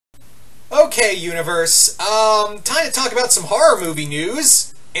Okay, Universe, time to talk about some horror movie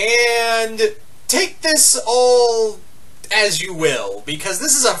news, and take this all as you will, because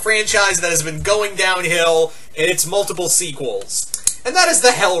this is a franchise that has been going downhill in its multiple sequels. And that is the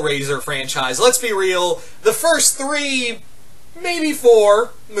Hellraiser franchise. Let's be real, the first 3, maybe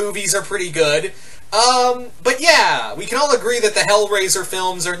 4 movies are pretty good. But yeah, we can all agree that the Hellraiser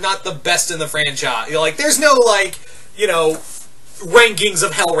films are not the best in the franchise. There's no, rankings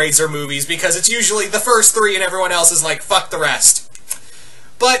of Hellraiser movies, because it's usually the first 3 and everyone else is like, fuck the rest.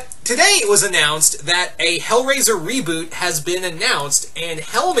 But today it was announced that a Hellraiser reboot has been announced, and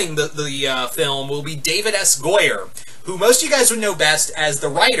helming the film will be David S Goyer, who most of you guys would know best as the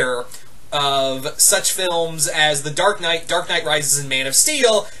writer of such films as The Dark Knight, Dark Knight Rises, and Man of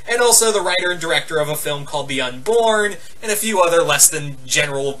Steel, and also the writer and director of a film called The Unborn, and a few other less than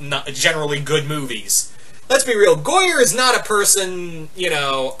generally good movies. Let's be real, Goyer is not a person,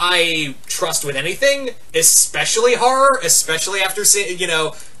 I trust with anything, especially horror, especially after seeing,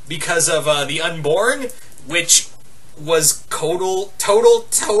 because of The Unborn, which was total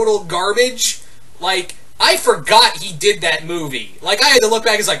garbage. I forgot he did that movie. I had to look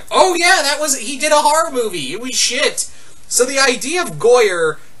back and it's oh yeah, he did a horror movie. It was shit. So the idea of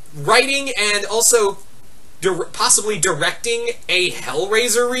Goyer writing and also possibly directing a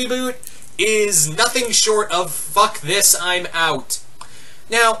Hellraiser reboot is nothing short of fuck this, I'm out.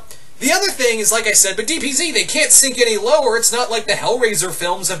 Now, the other thing is, like I said, but DPZ, they can't sink any lower. It's not like the Hellraiser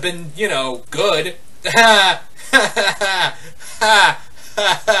films have been, good. Ha ha ha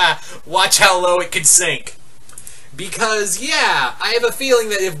ha. Watch how low it can sink. Because, yeah, I have a feeling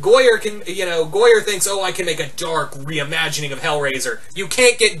that if Goyer can, Goyer thinks, oh, I can make a dark reimagining of Hellraiser. You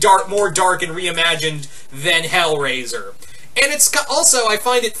can't get more dark and reimagined than Hellraiser. And it's also, I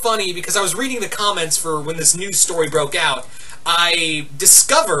find it funny, because I was reading the comments for when this news story broke out, I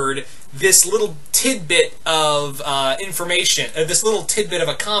discovered this little tidbit of information, this little tidbit of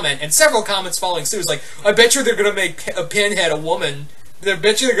a comment, and several comments following suit. It's like, I bet you they're going to make a Pinhead a woman. I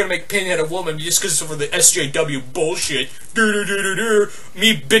bet you they're going to make Pinhead a woman just because of the SJW bullshit.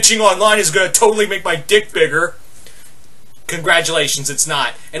 Me bitching online is going to totally make my dick bigger. Congratulations, it's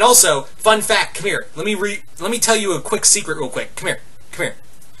not. And also, fun fact, come here. Let me tell you a quick secret real quick. Come here.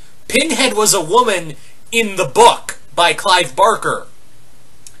 Pinhead was a woman in the book by Clive Barker.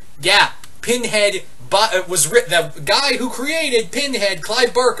 Yeah, Pinhead was the guy who created Pinhead,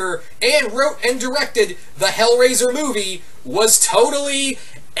 Clive Barker, and wrote and directed the Hellraiser movie, was totally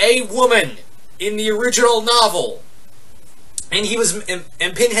a woman in the original novel. And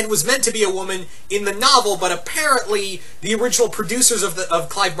Pinhead was meant to be a woman in the novel, but apparently the original producers of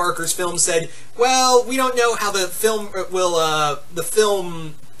Clive Barker's film said, well, we don't know how the film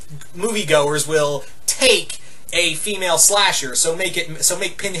moviegoers will take a female slasher, so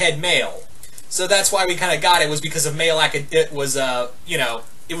make Pinhead male. So that's why we kind of got it, was because of male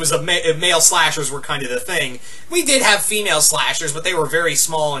male slashers were kind of the thing. We did have female slashers, but they were very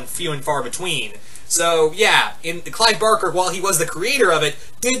small and few and far between. So, yeah, Clive Barker, while he was the creator of it,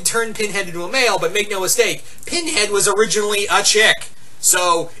 did turn Pinhead into a male, but make no mistake, Pinhead was originally a chick.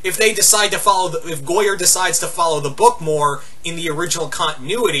 So, if Goyer decides to follow the book more in the original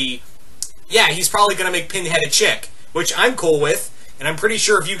continuity, yeah, he's probably going to make Pinhead a chick, which I'm cool with, and I'm pretty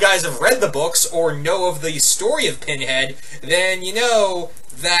sure if you guys have read the books or know of the story of Pinhead, then you know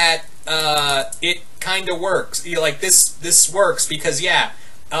that it kind of works. This works because, yeah,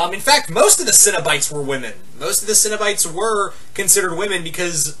 in fact, most of the Cenobites were women. Most of the Cenobites were considered women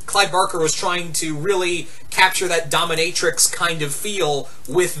because Clive Barker was trying to really capture that dominatrix kind of feel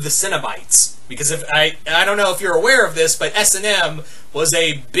with the Cenobites. Because I don't know if you're aware of this, but S&M was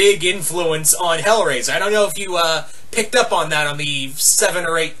a big influence on Hellraiser. I don't know if you picked up on that on the 7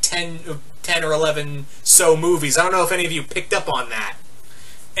 or 8, 10 or 11 so movies. I don't know if any of you picked up on that.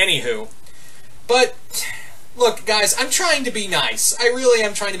 Anywho. But look, guys, I'm trying to be nice. I really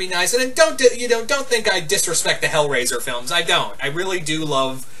am trying to be nice, and don't think I disrespect the Hellraiser films. I don't. I really do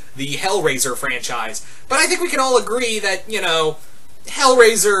love the Hellraiser franchise. But I think we can all agree that,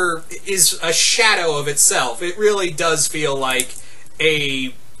 Hellraiser is a shadow of itself. It really does feel like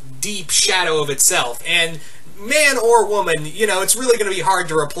a deep shadow of itself. And man or woman, it's really going to be hard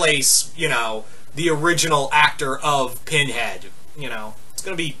to replace, the original actor of Pinhead. It's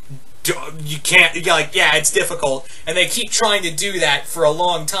going to be, yeah, it's difficult, and they keep trying to do that for a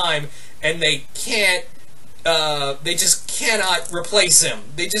long time, and they can't, they just cannot replace him.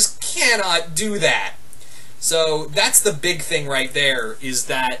 They just cannot do that. So that's the big thing right there, is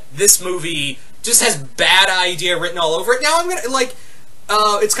that this movie just has bad idea written all over it. Now I'm gonna,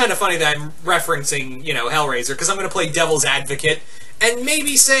 it's kind of funny that I'm referencing, Hellraiser, because I'm gonna play devil's advocate, and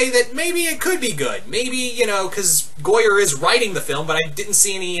maybe say that maybe it could be good. Maybe, you know, because Goyer is writing the film, but I didn't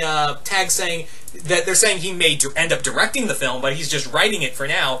see any tags saying that they're saying he may end up directing the film, but he's just writing it for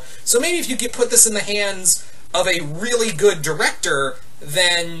now. So maybe if you could put this in the hands of a really good director,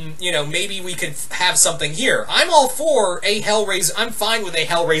 then, you know, maybe we could have something here. I'm all for a Hellraiser. I'm fine with a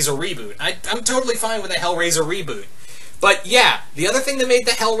Hellraiser reboot. I'm totally fine with a Hellraiser reboot. But yeah, the other thing that made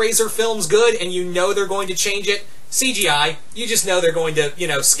the Hellraiser films good, and you know they're going to change it, CGI. You just know they're going to, you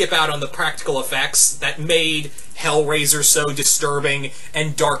know, skip out on the practical effects that made Hellraiser so disturbing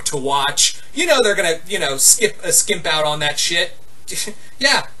and dark to watch. You know they're gonna, you know, skimp out on that shit.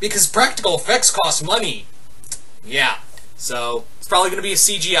 Yeah, because practical effects cost money. Yeah, so it's probably going to be a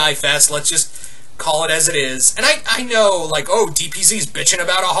CGI fest. Let's just call it as it is. And I know, like, oh, DPZ's bitching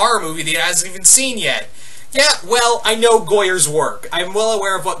about a horror movie that he hasn't even seen yet. Yeah, well, I know Goyer's work. I'm well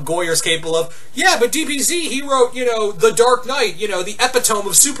aware of what Goyer's capable of. Yeah, but DPZ, he wrote, you know, The Dark Knight, you know, the epitome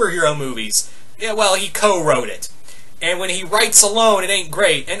of superhero movies. Yeah, well, he co-wrote it. And when he writes alone, it ain't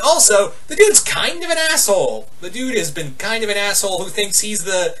great. And also, the dude's kind of an asshole. The dude has been kind of an asshole who thinks he's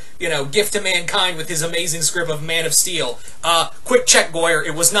the, you know, gift to mankind with his amazing script of Man of Steel. Quick check, Goyer,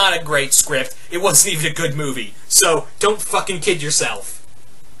 it was not a great script. It wasn't even a good movie. So, don't fucking kid yourself.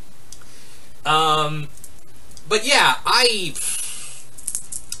 But yeah, I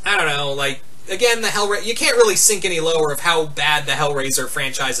don't know, like, again, the Hellraiser, you can't really sink any lower of how bad the Hellraiser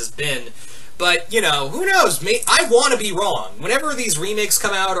franchise has been. But, you know, who knows? I want to be wrong. Whenever these remakes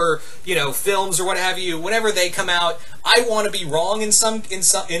come out, or, you know, films or what have you, whenever they come out, I want to be wrong in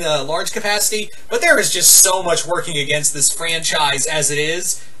a large capacity. But there is just so much working against this franchise as it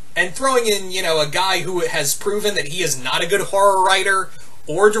is. And throwing in, you know, a guy who has proven that he is not a good horror writer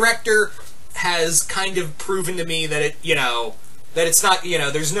or director has kind of proven to me that you know, that it's not, you know,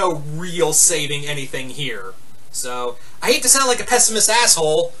 there's no real saving anything here. So, I hate to sound like a pessimist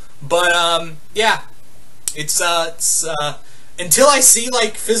asshole, but, yeah, it's until I see,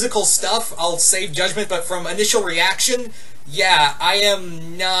 like, physical stuff, I'll save judgment, but from initial reaction, yeah, I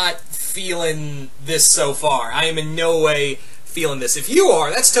am not feeling this so far. I am in no way feeling this. If you are,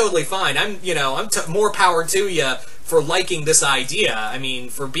 that's totally fine. I'm more power to you for liking this idea. I mean,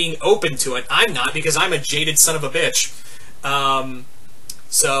 for being open to it. I'm not, because I'm a jaded son of a bitch.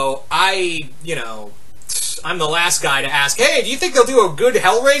 So, you know, I'm the last guy to ask, hey, do you think they'll do a good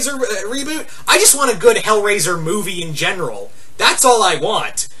Hellraiser reboot? I just want a good Hellraiser movie in general. That's all I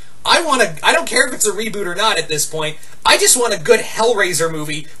want. I don't care if it's a reboot or not at this point. I just want a good Hellraiser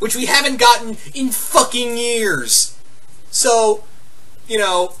movie, which we haven't gotten in fucking years. So, you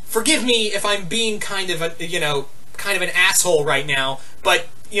know, forgive me if I'm being kind of an asshole right now, but,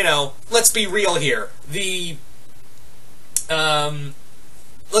 you know, let's be real here.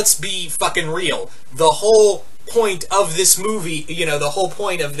 Let's be fucking real. The whole point of this movie, you know, the whole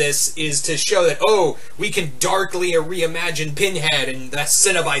point of this is to show that, oh, we can darkly reimagine Pinhead and the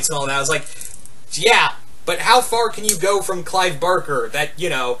Cenobites and all that. I was like, yeah, but how far can you go from Clive Barker that, you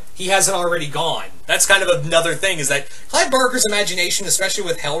know, he hasn't already gone? That's kind of another thing, is that Clive Barker's imagination, especially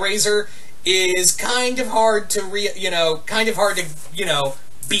with Hellraiser, is kind of hard to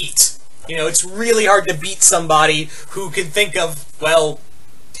beat. You know, it's really hard to beat somebody who can think of, well,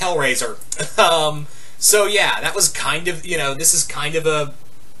 Hellraiser. So yeah, that was kind of, you know, this is kind of a...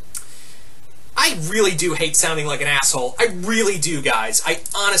 I really do hate sounding like an asshole. I really do, guys. I,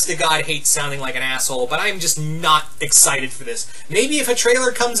 honest to God, hate sounding like an asshole, but I'm just not excited for this. Maybe if a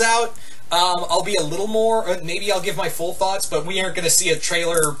trailer comes out, I'll be a little more, maybe I'll give my full thoughts, but we aren't going to see a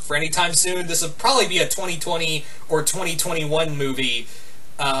trailer for any time soon. This will probably be a 2020 or 2021 movie.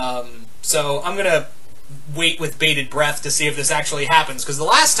 So I'm going to wait with bated breath to see if this actually happens, because the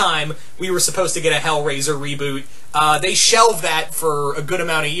last time we were supposed to get a Hellraiser reboot, they shelved that for a good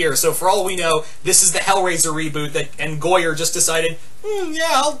amount of years. So for all we know, this is the Hellraiser reboot and Goyer just decided,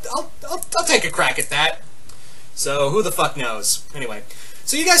 yeah, I'll take a crack at that. So who the fuck knows? Anyway.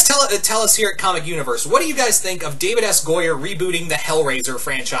 So you guys tell us here at Comic YOuniverse, what do you guys think of David S Goyer rebooting the Hellraiser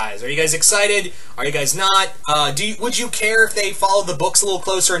franchise? Are you guys excited? Are you guys not? Would you care if they followed the books a little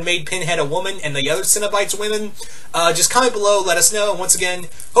closer and made Pinhead a woman and the other Cenobites women? Just comment below, let us know. And once again,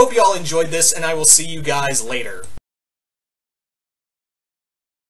 hope you all enjoyed this, and I will see you guys later.